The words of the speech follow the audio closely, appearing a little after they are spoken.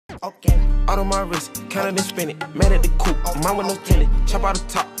Okay. Out on my wrist, counted and spin it. Mad at the coupe, mine with no tenant. Chop out the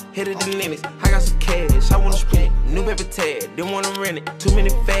top, hit it the limits. I got some cash, I wanna spend it. New paper tag, didn't wanna rent it. Too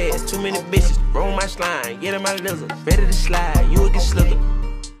many fads, too many bitches. Roll my slime, get in my lizard. Ready to slide, you will get slithered.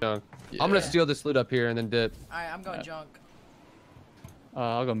 Yeah. I'm gonna steal this loot up here and then dip. Alright, I'm going junk.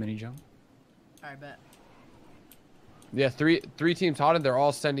 I'll go mini junk. Alright, bet. Yeah, three teams haunted. They're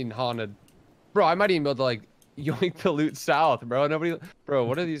all sending haunted. Bro, I might even be able to like yoink the loot south, bro. Bro,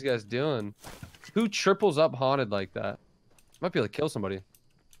 what are these guys doing? Who triples up haunted like that? Might be able to kill somebody.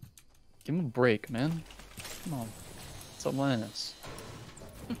 Give him a break, man. Come on. It's Atlantis.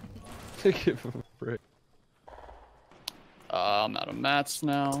 Give him a break. I'm out of mats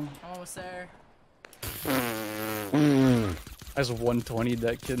now. I'm almost there. I just 120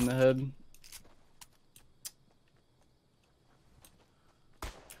 that kid in the head.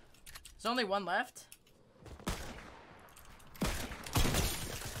 There's only one left.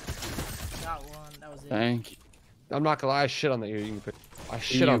 Got one. That was it. Thank you. I'm not gonna lie, I shit on that here. I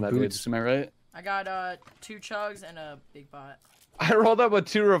shit on that boots, am I right? I got 2 chugs and a big bot. I rolled up with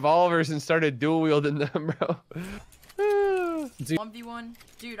 2 revolvers and started dual wielding them, bro. 1v1?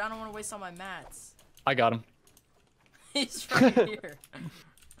 Dude, I don't want to waste all my mats. I got him. He's right here.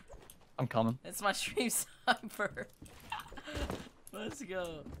 I'm coming. It's my stream sniper. Let's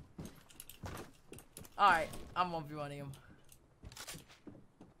go. Alright, I'm 1v1ing him.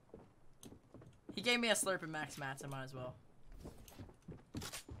 He gave me a slurp and max mats, I might as well.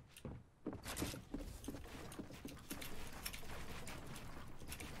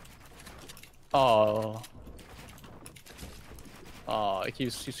 Oh. Oh, he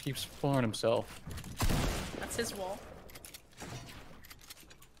keeps flooring himself. That's his wall.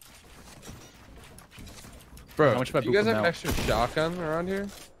 Bro, how much do you guys have an extra shotgun around here?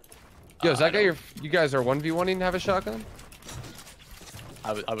 Yo, is that guy you guys are 1v1ing to have a shotgun?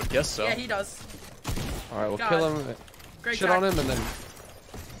 I would guess so. Yeah, he does. Alright, we'll kill him. Great shit tag. on him and then...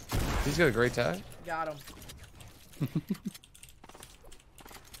 He's got a great tag. Got him.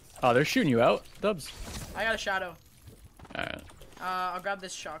 Oh, they're shooting you out, Dubs. I got a shadow. Alright. I'll grab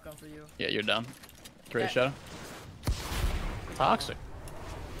this shotgun for you. Yeah, you're down. Great Okay. shadow. Toxic.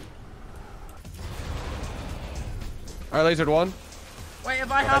 Alright, lasered one. Wait,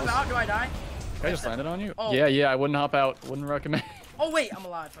 if I hop out, do I die? I just landed on you? Oh. Yeah, I wouldn't hop out. Wouldn't recommend. Oh, wait, I'm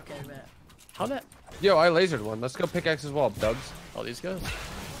alive. Okay, bet. How that? Yo, I lasered one. Let's go pickaxe as well, Dubs. All these guys?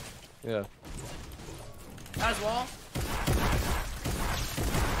 Yeah. Got his wall.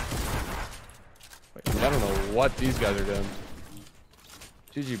 I don't know what these guys are doing.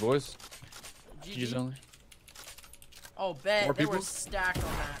 GG, boys. GG's only. Oh, bet. More They were people? stacked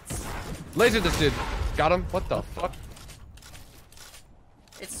on mats. Lasered this dude. Got him. What the fuck?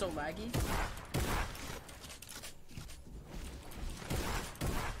 It's so laggy.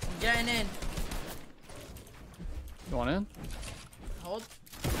 I'm getting in. You want in? Hold.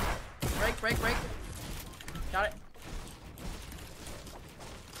 Break. Got it.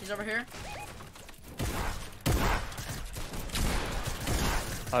 He's over here.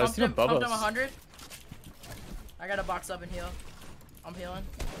 There's team above Pumped him us. 100. I gotta box up and heal. I'm healing.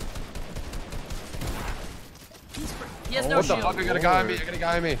 He has no What the shield. fuck? I got a guy on me. I got a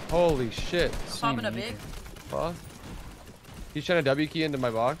guy on me. Holy shit. Popping a big. Fuck. He's trying to W key into my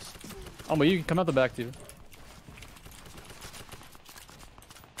box. Oh, but you can come out the back, too.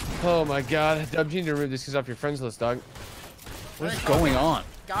 Oh my god. Dub, you need to remove this off your friends list, dog. What is going on?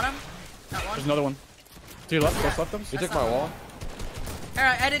 Got him. Got one. There's another one. To your left, close left them. He took my wall.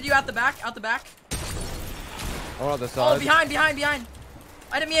 Alright, I edited you out the back. Out the back. I want the side. Oh, behind.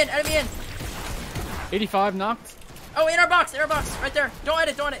 Edit me in. 85 knocked. Oh, in our box. Right there. Don't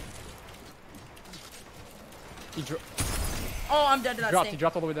edit. He Oh, I'm dead to that dropped. stink. He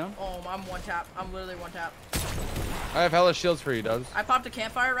dropped all the way down. Oh, I'm one tap. I'm literally one tap. I have hella shields for you, Dubs. I popped a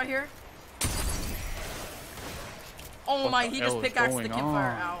campfire right here. Oh my, he just pickaxed the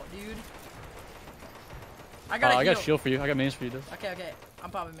campfire out, dude. I got I got a shield for you. I got minis for you, Dubs. Okay.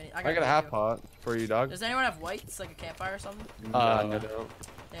 I'm popping mini. I got a half pot for you, dog. Does anyone have whites, like a campfire or something? I don't.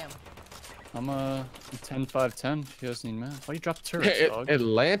 Damn. I'm 10-5-10 if you guys need man. Why you drop turrets, dog?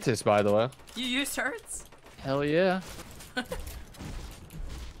 Atlantis, by the way. You use turrets? Hell yeah.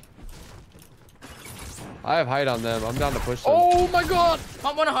 I have height on them. I'm down to push them. Oh my god!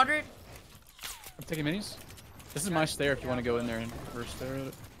 Pump 100. I'm taking minis. This is my stair if you want to go in there and first stare at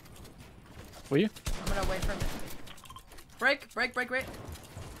it. Will you? I'm gonna wait for him. Break.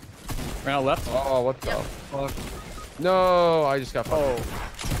 Ran out left. Oh, what the fuck? No, I just got fucked.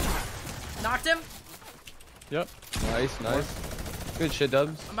 Knocked him. Yep. Nice. Good shit,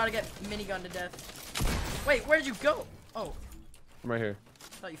 Dubs. I'm about to get minigun to death. Wait, where did you go? Oh. I'm right here.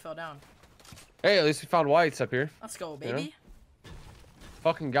 thought you fell down. Hey, at least we found whites up here. Let's go, baby. You know?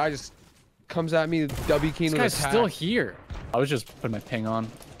 Fucking guy just comes at me, W keen with This attack. guy's still here. I was just putting my ping on.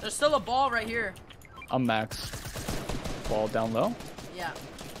 There's still a ball right here. I'm max. Ball down low. Yeah.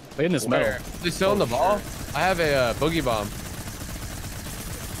 Wait in this metal. Is he still in the ball? I have a boogie bomb.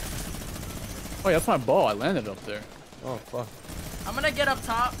 Oh, yeah, that's my ball. I landed up there. Oh, fuck. I'm gonna get up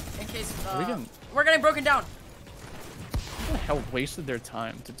top in case getting... we're getting broken down. Who the hell wasted their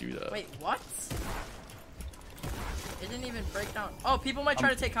time to do that? Wait, what? It didn't even break down. Oh, people might try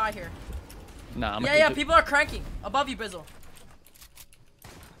to take high here. Nah, I'm Yeah, people are cranking. Above you, Bizzle.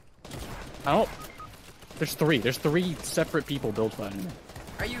 I don't... There's three. There's three separate people build fighting me.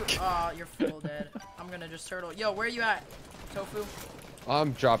 Are you? You're full dead. I'm gonna just turtle. Yo, where are you at, Tofu?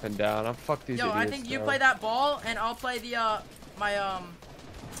 I'm dropping down. I'm fuck these idiots. I think you play that ball, and I'll play the my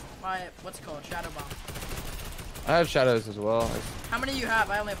what's it called, shadow bomb. I have shadows as well. How many do you have?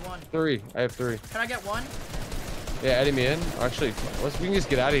 I only have one. 3. I have 3. Can I get one? Yeah, eddy me in. Actually, we can just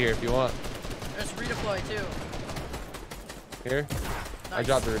get out of here if you want. There's redeploy too. Here. Nice. I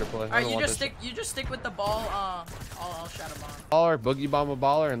dropped the redeploy. Alright, you just stick with the ball. I'll shadow bomb. Baller, boogie bomb a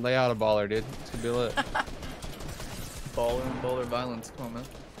baller, and lay out a baller, dude. It's gonna be lit. Baller and bowler violence. Come on, man.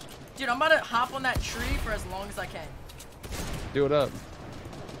 Dude, I'm about to hop on that tree for as long as I can. Do it up.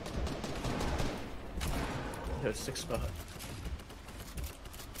 There's 6 spot.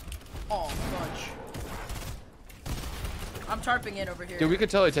 Oh, fudge. I'm tarping it over here. Dude, we could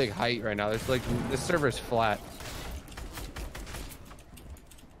totally take height right now. There's like, this server's flat.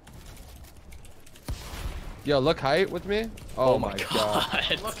 Yo, look height with me. Oh my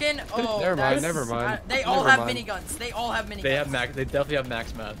god. Looking. Oh, never mind. They all have miniguns. They all have miniguns. They have max. They definitely have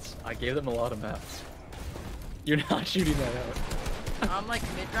max mats. I gave them a lot of mats. You're not shooting that out. I'm like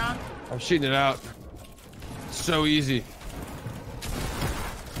mid-round. I'm shooting it out. So easy.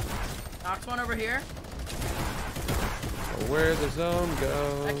 Knocked one over here. Where the zone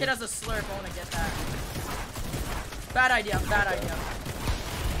goes. That kid has a slurp. I want to get that. Bad idea. Bad idea.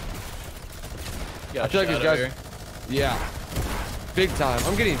 I feel like these guys. Yeah. Big time.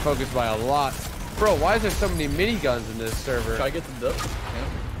 I'm getting focused by a lot. Bro, why is there so many miniguns in this server? Try to get the dub. Yeah.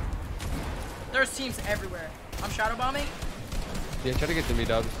 There's teams everywhere. I'm shadow bombing. Yeah, try to get to me,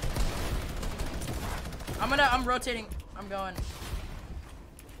 Dubs. I'm rotating. I'm going.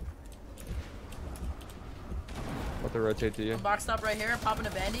 What to rotate to you? I'm boxed up right here. Popping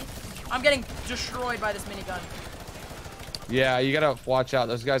a bandy. I'm getting destroyed by this minigun. Yeah, you gotta watch out.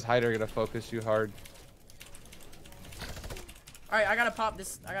 Those guys hide are gonna focus you hard. Alright, I gotta pop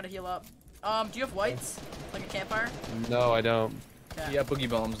this. I gotta heal up. Do you have whites? Like a campfire? No, I don't. Okay. Yeah, boogie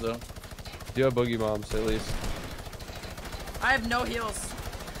bombs though. Do you have boogie bombs at least? I have no heals.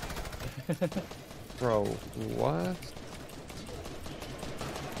 Bro, what?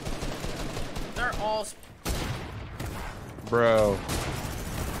 They're all. Bro.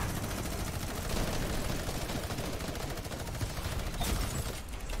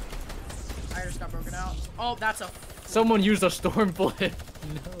 I just got broken out. Oh, that's a. Someone used a storm bullet.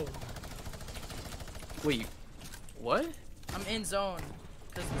 No. Wait. What? I'm in zone.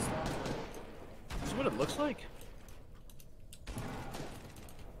 Because of the storm. This is what it looks like.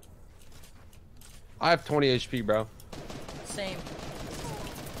 I have 20 HP, bro. Same.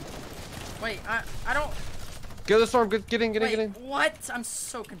 Wait, I don't. Get the storm. Get in. What? I'm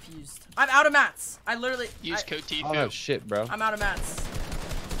so confused. I'm out of mats. I literally. Use code I don't have shit, bro. I'm out of mats.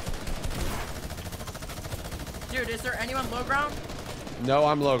 Dude, is there anyone low ground? No,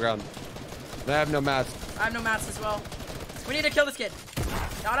 I'm low ground. I have no mats. I have no mats as well. We need to kill this kid.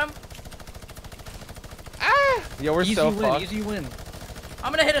 Got him? Ah! Yo, we're so fucked. Easy win.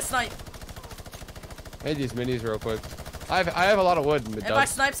 I'm gonna hit a snipe. I need these minis real quick. I have a lot of wood in the If I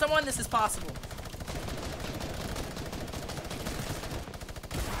snipe someone, this is possible.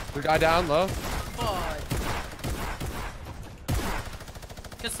 The guy down low. But...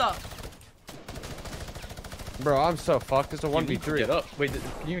 Good stuff. Bro, I'm so fucked. It's a You need to 1v3. Get up. Wait,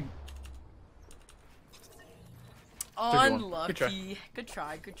 can you? Unlucky. Good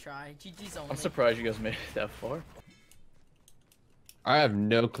try. GG's only. I'm surprised you guys made it that far. I have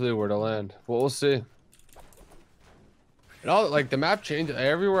no clue where to land. Well, we'll see. And all like the map changes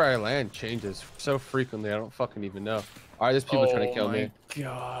everywhere I land changes so frequently. I don't fucking even know. All right, there's people trying to kill me.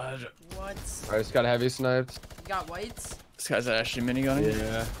 God. What? All right, just got heavy sniped. You got whites? This guy's actually minigunning.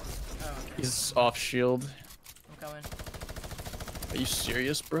 Yeah. Oh, okay. He's off shield. I'm coming. Are you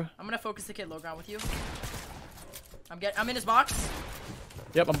serious, bro? I'm gonna focus the kid low ground with you. I'm in his box.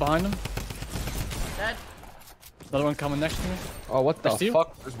 Yep, I'm behind him. Dead. Another one coming next to me. Oh, what the Next to you?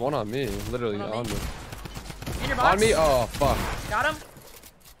 fuck? There's one on me. Literally One on me. In your box. On me? Oh, fuck. Got him.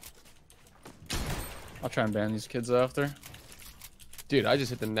 I'll try and ban these kids after. Dude, I just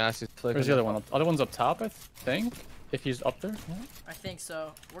hit the nastiest flick. Where's the other one? Other one's up top, I think. If he's up there. Yeah. I think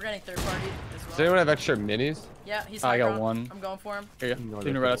so. We're getting third party as well. Does anyone have extra minis? Yeah, he's I high got ground. one. I'm going for him. Here you go.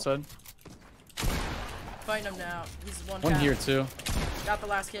 Leaving right outside. Fighting him now. He's one One tap. here too. Got the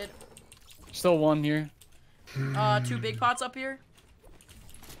last kid. Still one here. 2 big pots up here.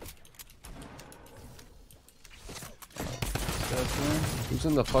 Who's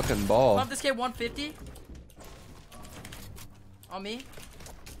in the fucking ball? Pump this kid 150. On me.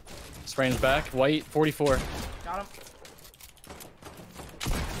 Spraying's back. White 44. Got him.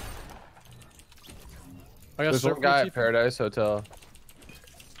 I got There's one guy at Paradise Hotel.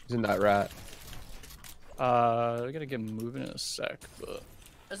 He's in that rat. I gotta get moving in a sec, but.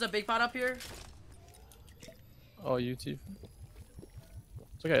 There's a big pot up here. Oh, UT. Is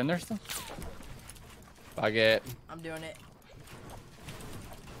that guy in there still? I get. I'm doing it.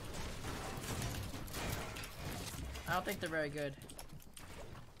 I don't think they're very good.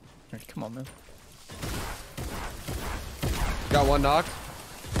 Right, come on, man. Got one knock.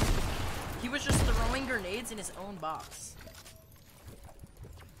 He was just throwing grenades in his own box.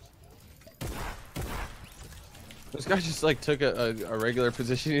 This guy just like took a regular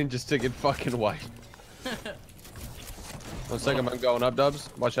position and just to get fucking white. 1 second, I'm going up, Dubs.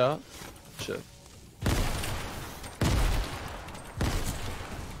 Watch out. Shit.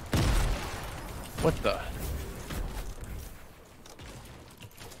 What the?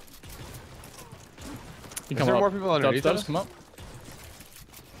 Is there more people underneath Dubs, us? come up.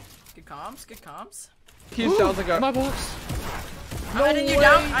 Good comms, good comms. He sounds like a. My box. I'm editing you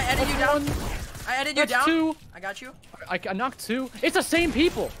down. I edited you down. I edited you down. 2. I got you. I knocked 2. It's the same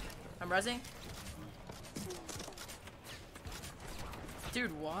people. I'm rezzing.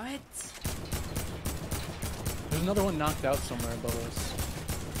 Dude, what? There's another one knocked out somewhere above us.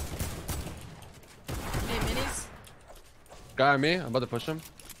 You need minis? Guy on me. I'm about to push him.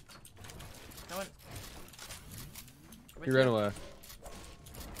 No one. He ran away. I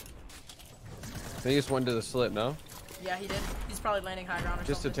think he just went to the slit, no? Yeah, he did. He's probably landing high ground or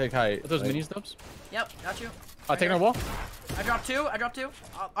Just to something. take height. Are those like- minis, Dubs? Yep, got you. Taking our wall. I dropped 2. I dropped 2.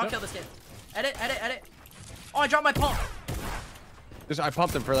 I'll Yep. kill this kid. Edit, edit, edit. Oh, I dropped my pump. I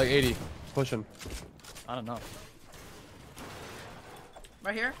pumped him for like 80. Push him. I don't know.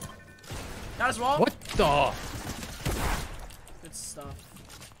 Right here. Got his wall. What the? Good stuff.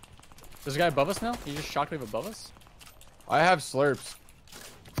 There's a guy above us now? He just shockwave above us? I have slurps.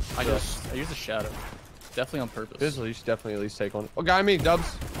 I used a shadow. Definitely on purpose. Bizzle, you should definitely at least take one. Oh, guy on me,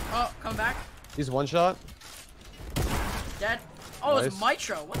 Dubs. Oh, come back. He's one shot. Dead. Oh, it's Nice.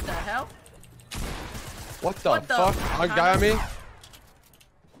 Mitro. What the hell? What the What the fuck? A guy on me.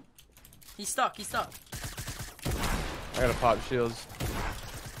 He's stuck. He's stuck. I gotta pop shields.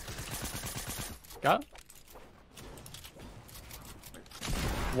 Got it?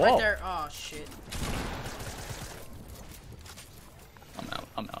 Whoa. Right there. Oh, shit. I'm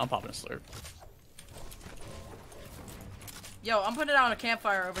out. I'm popping a slurp. Yo, I'm putting it on a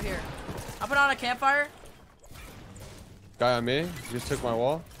campfire over here. I'll put it on a campfire. Guy on me. He just took my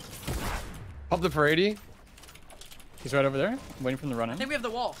wall. Pumped him for 80. He's right over there. I'm waiting for him to run I in. think we have the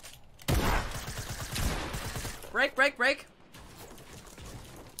wall. Break, break, break.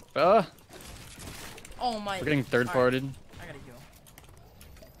 Oh my. We're getting third All right. partied. I gotta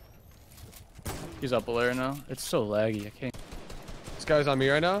go. He's up there now. It's so laggy. I can't. This guy's on me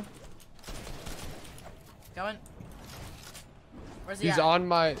right now. Going. Where's he He's at? on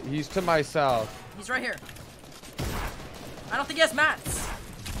my. He's to my south. He's right here. I don't think he has mats.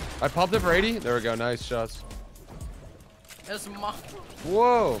 I pumped him for 80. There we go. Nice shots. There's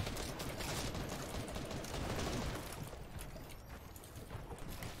Whoa.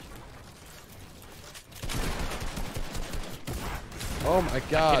 Oh my I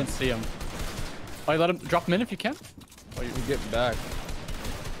god. can't see him. Oh, you let him drop him in if you can. Oh, you're getting back.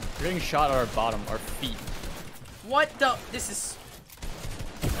 You're getting shot at our bottom, our feet. What the? This is.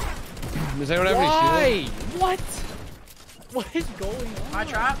 Does anyone have any shield? What? What is going on? My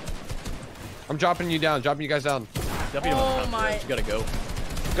trap. I'm dropping you down. Dropping you guys down. Definitely Oh don't have my- to. You gotta go.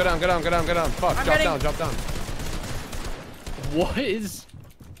 Go down. Go down. Go down. Go down. Fuck. I'm Drop getting- down. Drop down. What is?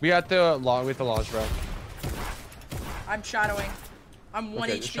 We got the launch, bro. I'm shadowing. I'm 1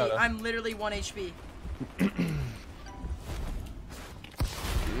 Okay, just HP. shadow. I'm literally 1 HP.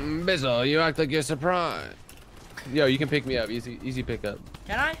 Bizzle, you act like you're surprised. Yo, you can pick me up. Easy pickup.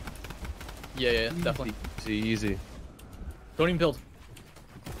 Can I? Yeah, definitely. Easy. Don't even build.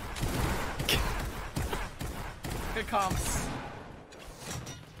 Good comps.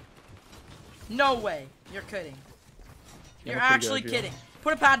 No way. You're kidding. Yeah, You're we're pretty actually good, kidding.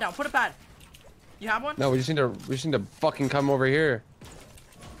 Put a pad down. Put a pad. You have one? No, we just need to fucking come over here.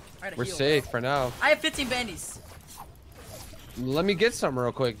 We're heal, safe bro. for now. I have 15 bandies. Let me get some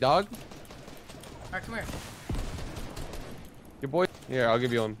real quick, dog. Alright, come here. Your boy. Here, I'll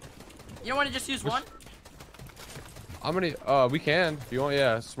give you one. You don't want to just use one? I'm gonna. We can. If you want,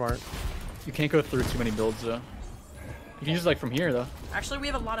 yeah, smart. You can't go through too many builds though. You can use like from here though. Actually, we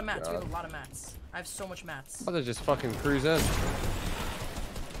have a lot of mats. We have a lot of mats. I have so much mats. I'm about to just fucking cruise in.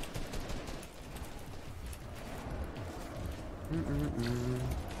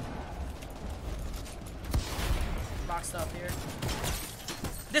 Boxed up here.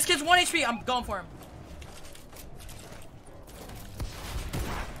 This kid's 1 HP. I'm going for him.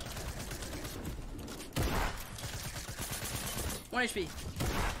 One HP.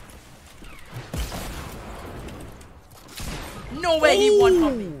 No way he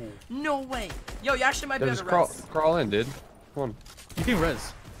one-pumped me. No way. Yo, you actually might be able to res. Crawl in, dude. Come on. You can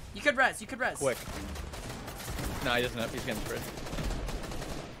res. You could res. You could res. Quick. Nah, he doesn't have. He's getting sprayed.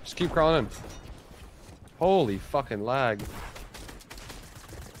 Just keep crawling in. Holy fucking lag.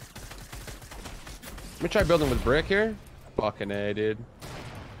 Let me try building with brick here. Fucking A, dude.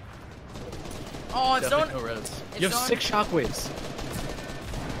 Oh, it's Definitely don't. no res. It's You have done. 6 shockwaves.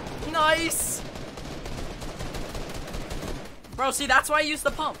 Nice. Bro, see, that's why I used the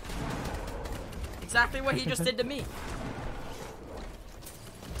pump. Exactly what he just did to me.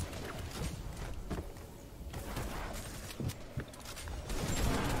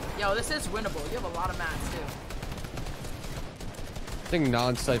 Yo, this is winnable. You have a lot of mats, too. I think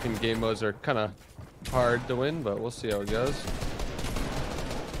non-siphon game modes are kind of hard to win, but we'll see how it goes.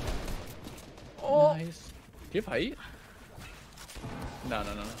 Oh. Nice. Do you have height? No.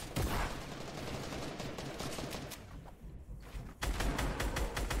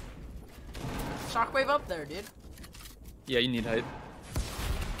 Shockwave up there, dude. Yeah, you need height.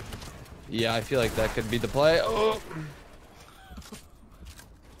 Yeah, I feel like that could be the play. Oh.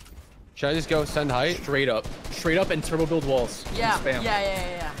 Should I just go send height? Straight up and turbo build walls. Yeah, Spam.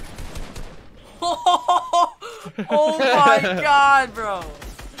 yeah. Oh my god, bro.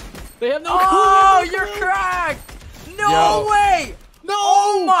 They have no Oh, you're cracked. No way. No.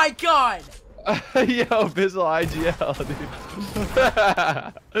 Oh my god. Yo, Bizzle IGL,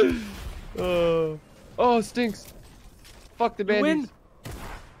 dude. Oh, stinks. Fuck the bandies.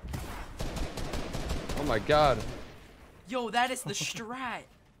 Oh my god. Yo, that is the strat.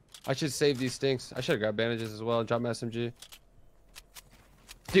 I should save these stinks. I should have grabbed bandages as well and dropped my SMG.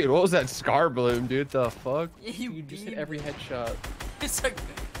 Dude, what was that scar balloon, dude? The fuck? Yeah, you just beamed hit every it. headshot. It's like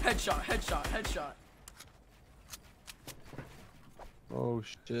headshot. Oh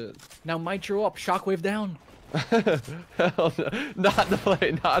shit. Now Mitr0 up, shockwave down. Hell no. Not the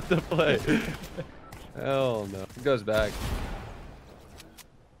play, not the play. Hell no. It goes back.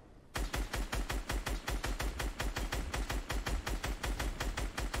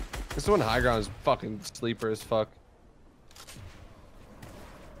 This one high ground is fucking sleeper as fuck.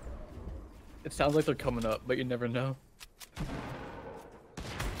 It sounds like they're coming up, but you never know.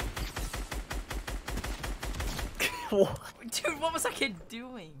 Dude, what was that kid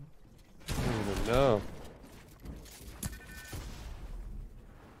doing? I don't even know.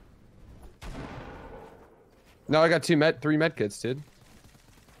 No, I got three med kits, dude.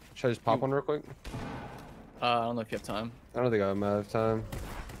 Should I just pop one real quick? I don't know if you have time. I don't think I'm out of time.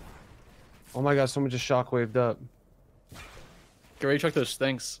 Oh my god, someone just shockwaved up. Get ready to check those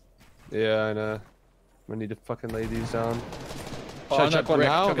things. Yeah, I know. I need to fucking lay these down. Oh, Should I on check that one brick,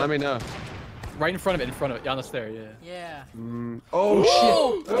 now? check Let it. me know. Right in front of it, Yeah, on the stair, yeah. Yeah. Oh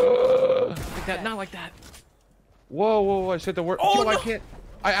shit! Like that, not like that. Whoa! I said the word. Oh, Yo, no.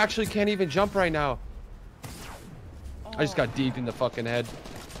 I actually can't even jump right now. Oh. I just got deep in the fucking head.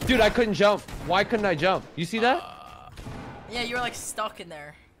 Dude, I couldn't jump. Why couldn't I jump? You see that? Yeah, you were like stuck in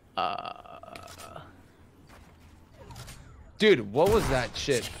there. Dude, what was that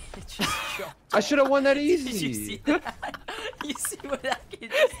shit? It just jumped. I should have won that Did you easy. see that? You see what that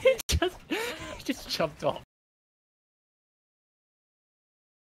kid just did? He just jumped off.